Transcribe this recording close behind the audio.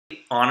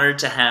honored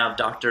to have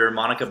Dr.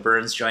 Monica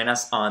Burns join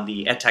us on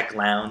the EdTech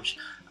Lounge.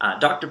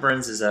 Dr.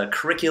 Burns is a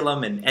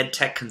Curriculum and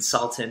EdTech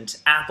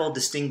Consultant, Apple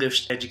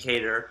Distinguished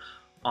Educator,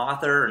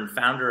 author and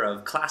founder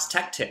of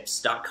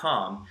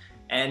ClassTechTips.com.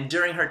 And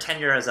during her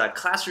tenure as a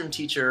classroom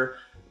teacher,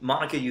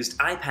 Monica used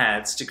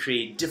iPads to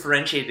create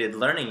differentiated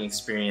learning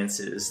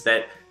experiences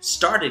that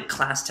started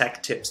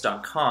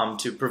ClassTechTips.com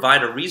to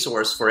provide a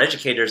resource for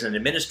educators and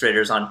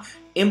administrators on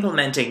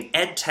implementing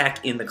EdTech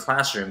in the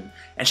classroom.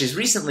 And she's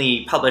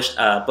recently published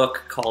a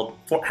book called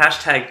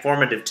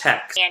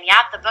 #FormativeTech. And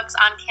yeah, the book's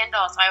on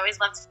Kindle, so I always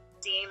love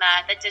seeing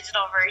the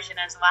digital version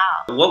as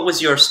well. What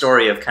was your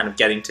story of kind of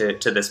getting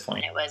to this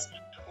point? It was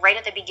right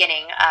at the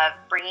beginning of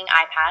bringing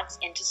iPads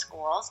into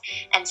schools.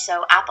 And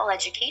so Apple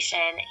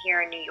Education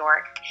here in New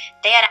York,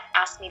 they had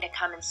asked me to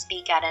come and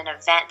speak at an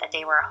event that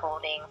they were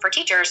holding for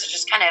teachers to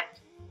just kind of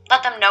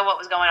let them know what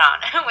was going on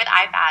with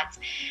iPads.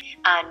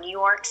 New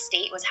York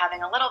State was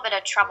having a little bit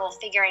of trouble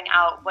figuring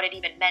out what it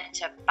even meant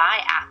to buy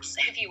apps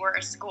if you were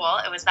a school.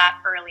 It was that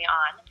early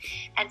on.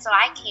 And so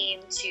I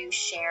came to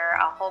share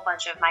a whole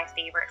bunch of my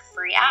favorite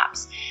free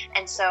apps.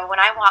 And so when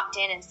I walked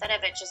in, instead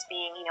of it just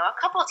being, a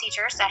couple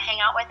teachers to hang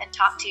out with and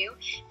talk to,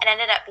 it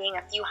ended up being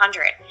a few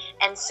hundred.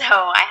 And so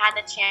I had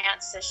the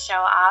chance to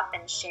show up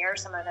and share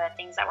some of the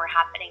things that were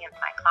happening in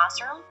my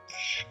classroom.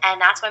 And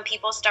that's when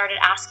people started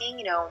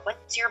asking,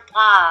 what's your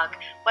blog?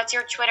 What's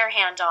your Twitter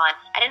handle? And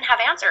I didn't have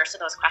answers to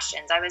those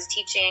questions. I was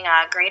teaching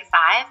grade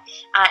 5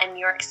 in New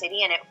York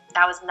City, and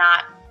that was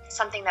not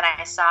something that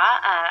I saw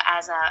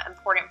as an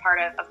important part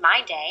of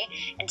my day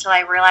until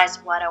I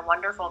realized what a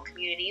wonderful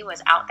community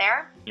was out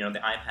there. The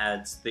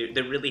iPads,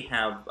 they really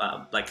have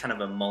like kind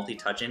of a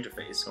multi-touch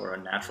interface or a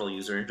natural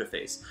user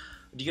interface.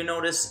 Do you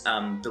notice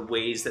the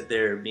ways that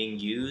they're being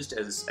used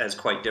as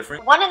quite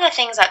different? One of the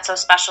things that's so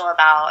special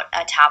about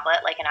a tablet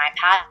like an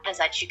iPad is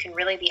that you can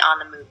really be on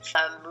the move.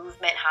 The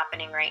movement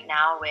happening right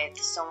now with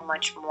so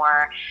much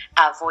more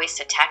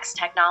voice-to-text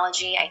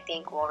technology, I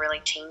think will really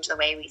change the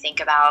way we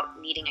think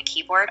about needing a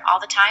keyboard all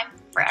the time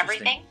for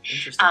everything,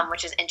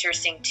 which is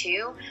interesting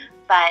too.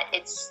 But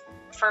it's,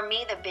 for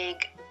me, the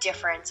big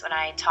difference when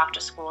I talk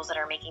to schools that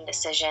are making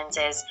decisions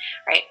is,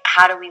 right,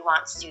 how do we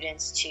want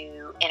students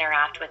to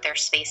interact with their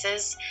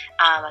spaces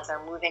as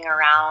they're moving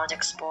around,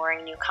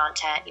 exploring new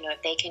content?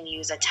 If they can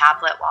use a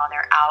tablet while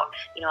they're out,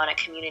 in a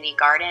community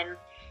garden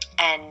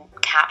and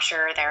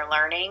capture their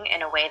learning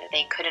in a way that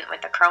they couldn't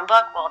with the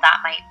Chromebook, well, that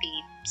might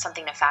be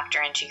something to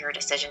factor into your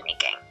decision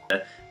making.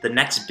 The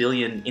next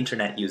billion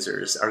internet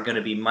users are going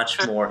to be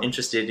much more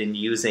interested in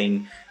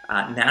using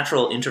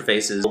natural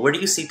interfaces. Where do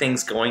you see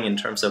things going in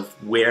terms of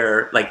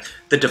where, like,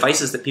 the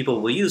devices that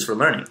people will use for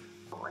learning?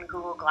 When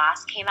Google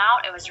Glass came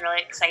out, it was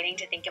really exciting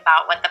to think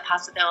about what the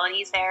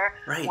possibilities there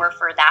were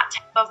for that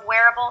type of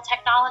wearable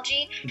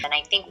technology. And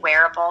I think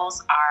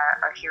wearables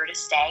are here to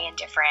stay in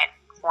different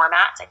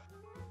formats. It's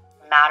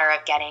a matter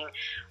of getting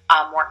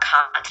more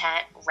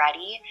content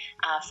ready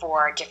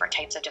for different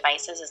types of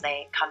devices as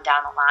they come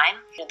down the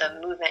line.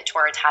 The movement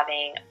towards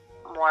having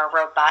more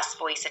robust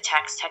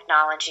voice-to-text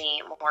technology,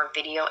 more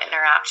video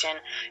interaction,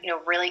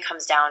 really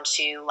comes down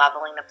to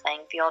leveling the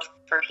playing field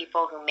for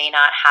people who may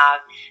not have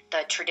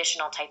the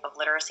traditional type of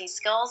literacy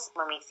skills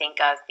when we think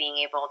of being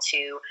able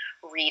to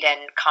read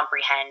and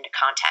comprehend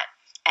content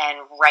and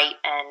write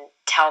and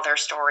tell their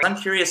story. I'm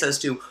curious as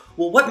to,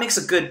 what makes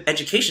a good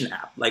education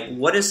app? Like,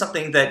 what is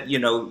something that,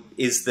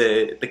 is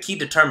the key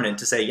determinant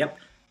to say, yep,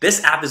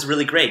 this app is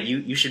really great,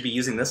 you should be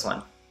using this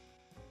one?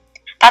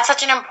 That's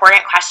such an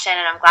important question,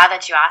 and I'm glad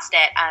that you asked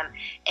it.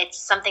 It's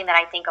something that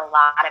I think a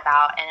lot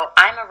about, and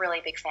I'm a really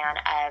big fan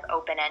of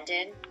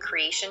open-ended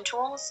creation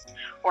tools,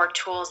 or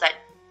tools that,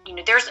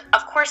 there's a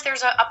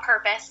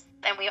purpose,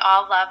 and we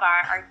all love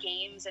our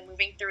games and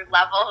moving through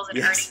levels and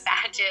earning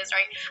badges,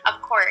 right?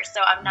 Of course, so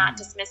I'm not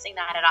dismissing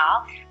that at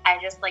all.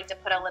 I just like to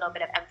put a little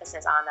bit of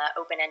emphasis on the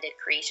open-ended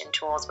creation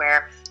tools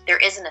where there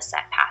isn't a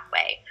set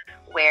pathway,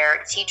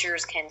 where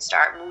teachers can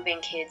start moving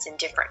kids in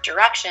different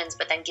directions,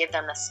 but then give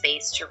them the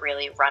space to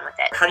really run with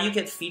it. How do you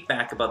get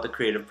feedback about the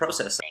creative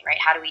process? Right?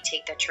 How do we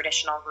take the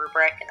traditional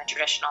rubric and the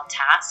traditional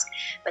task,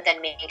 but then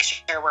make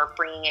sure we're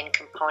bringing in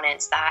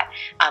components that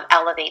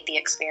elevate the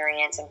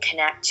experience and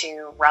connect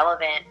to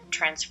relevant,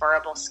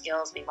 transferable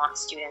skills we want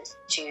students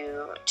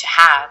to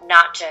have,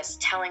 not just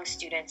telling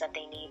students that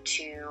they need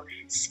to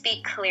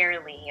speak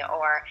clearly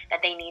or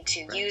that they need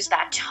to use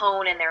that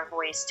tone in their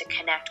voice to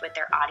connect with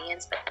their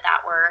audience, but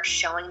that we're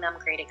showing them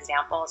great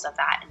examples of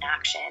that in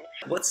action.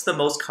 What's the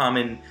most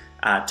common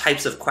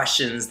types of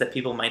questions that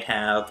people might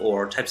have,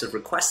 or types of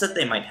requests that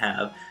they might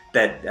have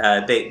that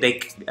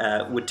they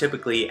would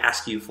typically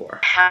ask you for?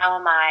 How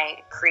am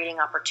I creating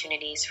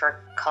opportunities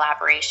for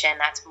collaboration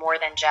that's more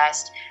than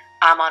just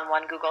I'm on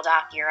one Google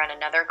Doc, you're on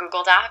another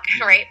Google Doc,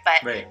 right?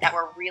 But that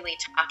we're really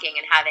talking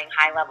and having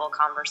high-level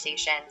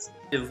conversations.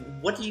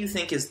 What do you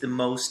think is the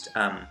most,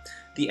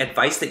 the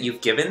advice that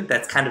you've given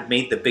that's kind of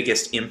made the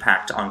biggest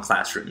impact on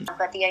classrooms?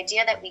 But the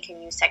idea that we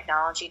can use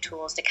technology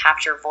tools to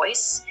capture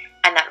voice,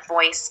 and that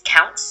voice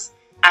counts,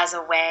 as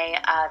a way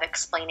of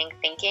explaining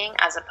thinking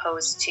as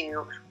opposed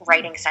to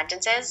writing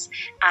sentences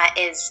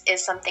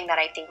is something that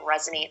I think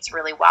resonates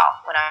really well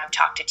when I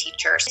talk to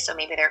teachers. So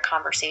maybe they're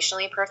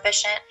conversationally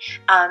proficient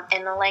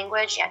in the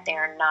language, yet they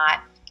are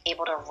not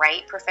able to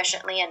write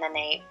proficiently, and then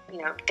they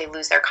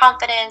lose their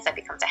confidence. That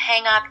becomes a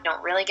hang up. You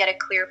don't really get a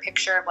clear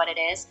picture of what it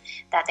is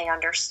that they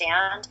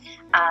understand.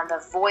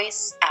 The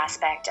voice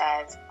aspect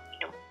of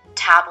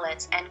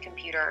tablets and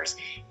computers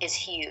is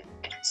huge.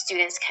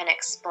 Students can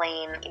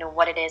explain,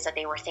 what it is that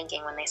they were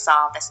thinking when they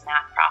solved this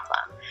math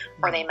problem,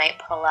 or they might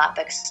pull up,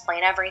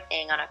 explain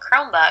everything on a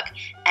Chromebook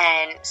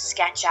and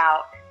sketch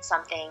out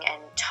something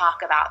and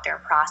talk about their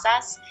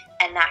process,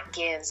 and that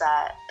gives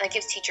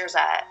teachers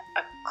a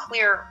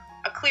clearer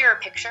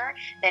picture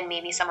than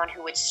maybe someone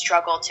who would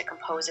struggle to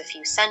compose a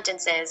few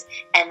sentences,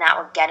 and that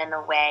would get in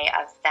the way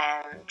of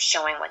them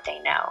showing what they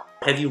know.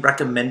 Have you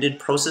recommended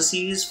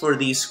processes for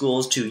these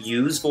schools to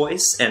use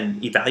voice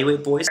and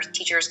evaluate voice?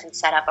 Teachers can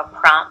set up a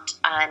prompt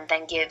and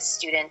then give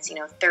students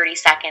 30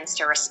 seconds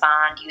to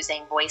respond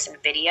using voice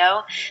and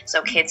video.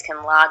 So kids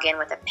can log in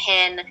with a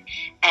PIN,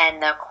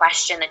 and the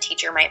question the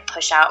teacher might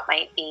push out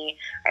might be,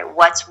 right,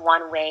 what's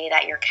one way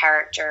that your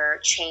character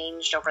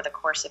changed over the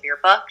course of your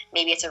book?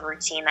 Maybe it's a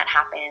routine that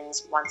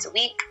happens once a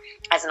week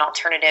as an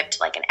alternative to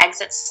like an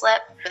exit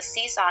slip. The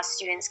Seesaw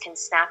students can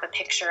snap a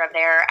picture of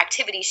their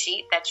activity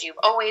sheet that you've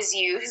always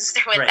used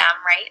with them,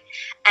 right?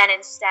 And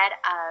instead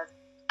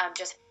of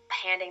just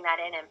handing that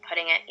in and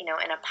putting it, in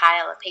a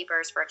pile of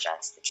papers for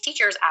just the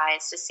teacher's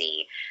eyes to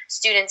see,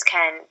 students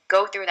can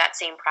go through that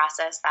same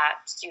process that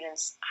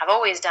students have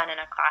always done in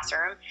a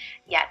classroom,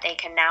 yet they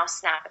can now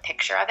snap a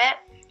picture of it,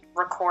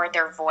 record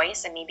their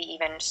voice, and maybe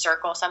even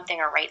circle something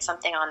or write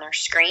something on their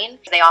screen.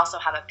 They also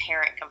have a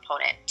parent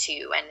component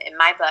too. And in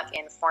my book,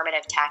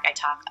 Informative Tech, I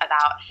talk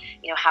about,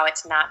 how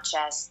it's not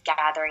just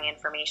gathering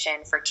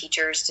information for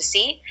teachers to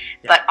see,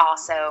 but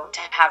also to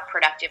have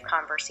productive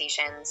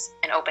conversations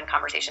and open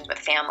conversations with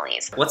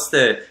families. What's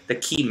the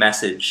key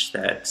message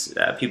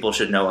that people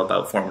should know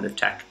about formative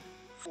tech?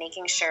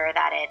 Making sure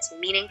that it's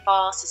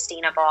meaningful,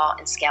 sustainable,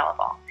 and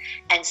scalable.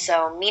 And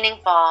so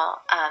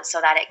meaningful so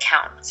that it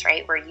counts,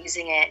 right? We're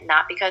using it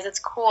not because it's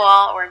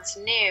cool or it's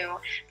new,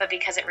 but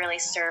because it really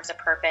serves a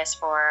purpose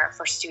for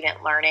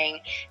student learning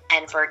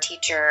and for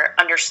teacher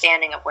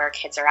understanding of where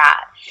kids are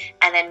at.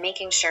 And then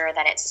making sure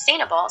that it's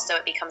sustainable so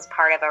it becomes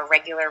part of a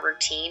regular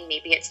routine.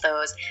 Maybe it's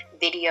those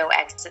video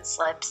exit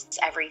slips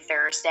every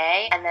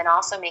Thursday. And then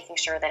also making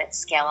sure that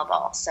it's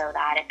scalable so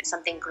that if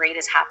something great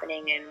is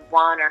happening in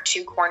one or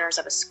two corners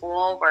of a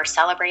school, we're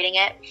celebrating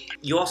it.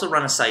 You also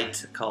run a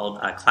site called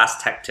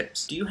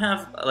ClassTechTips. Do you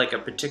have like a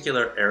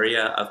particular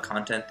area of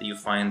content that you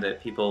find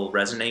that people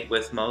resonate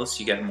with most?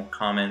 You get more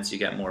comments, you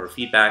get more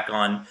feedback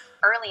on?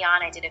 Early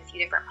on, I did a few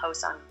different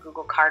posts on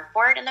Google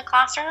Cardboard in the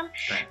classroom.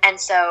 Right. And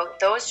so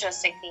those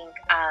just, I think,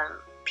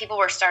 people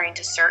were starting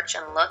to search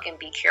and look and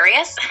be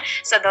curious.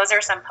 So those are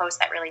some posts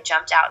that really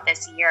jumped out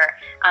this year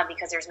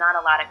because there's not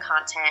a lot of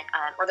content,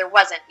 or there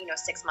wasn't,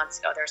 6 months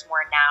ago. There's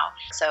more now.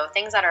 So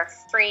things that are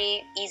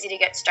free, easy to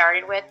get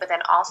started with, but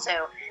then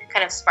also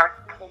kind of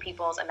sparking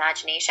people's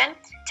imagination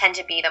tend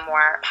to be the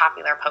more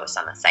popular posts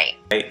on the site.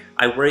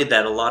 I worry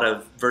that a lot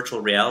of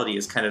virtual reality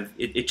is kind of,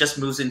 it just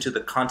moves into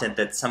the content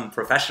that some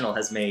professional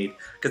has made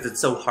because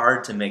it's so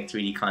hard to make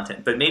 3D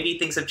content. But maybe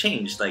things have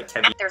changed.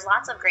 There's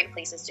lots of great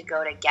places to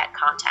go to get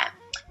content.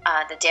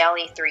 The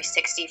Daily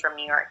 360 from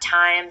New York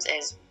Times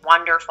is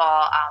wonderful.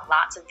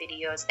 Lots of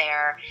videos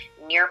there.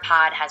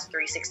 Nearpod has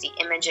 360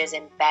 images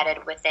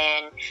embedded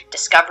within.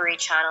 Discovery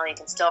Channel, you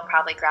can still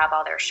probably grab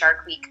all their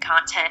Shark Week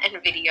content and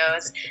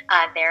videos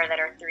there that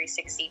are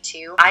 360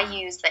 too. I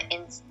use the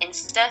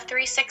Insta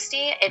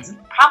 360. It's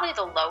probably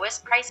the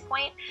lowest price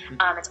point.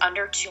 It's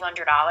under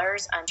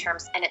 $200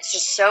 and it's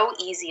just so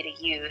easy to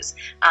use.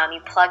 You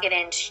plug it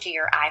into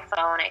your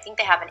iPhone. I think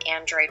they have an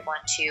Android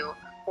one too.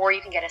 Or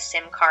you can get a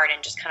SIM card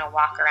and just kind of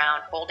walk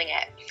around holding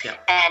it. Yeah.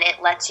 And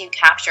it lets you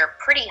capture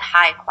pretty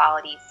high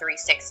quality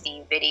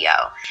 360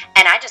 video.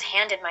 And I just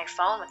handed my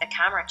phone with a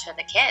camera to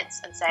the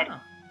kids and said,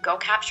 go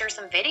capture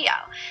some video.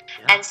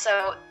 Yeah. And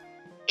so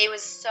it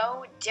was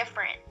so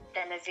different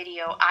than the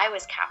video I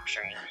was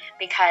capturing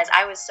because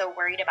I was so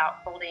worried about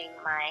holding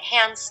my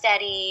hands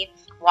steady,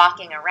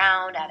 walking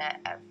around at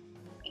a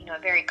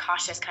very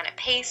cautious kind of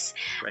pace.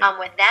 Right.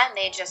 With them,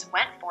 they just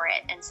went for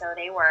it. And so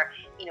they were,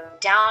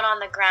 down on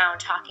the ground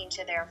talking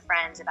to their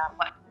friends about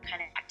what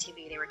kind of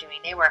activity they were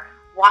doing. They were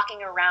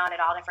walking around at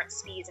all different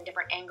speeds and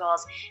different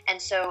angles.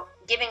 And so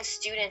giving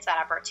students that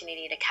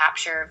opportunity to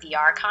capture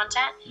VR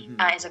content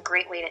is a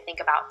great way to think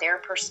about their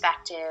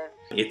perspective.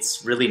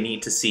 It's really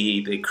neat to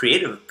see the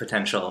creative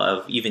potential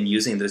of even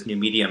using this new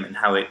medium and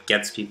how it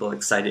gets people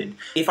excited.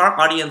 If our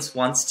audience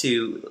wants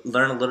to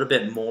learn a little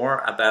bit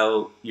more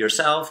about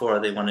yourself or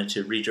they wanted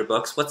to read your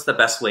books, what's the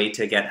best way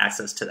to get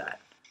access to that?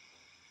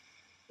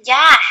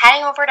 Yeah,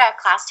 heading over to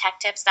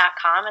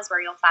ClassTechTips.com is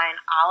where you'll find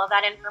all of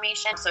that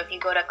information. So if you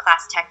go to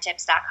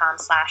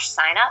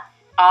ClassTechTips.com/signup,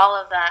 all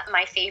of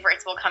my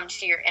favorites will come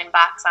to your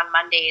inbox on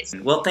Mondays.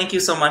 Well, thank you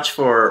so much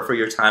for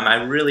your time.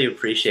 I really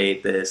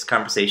appreciate this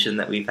conversation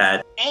that we've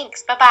had.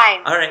 Thanks.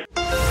 Bye-bye. All right.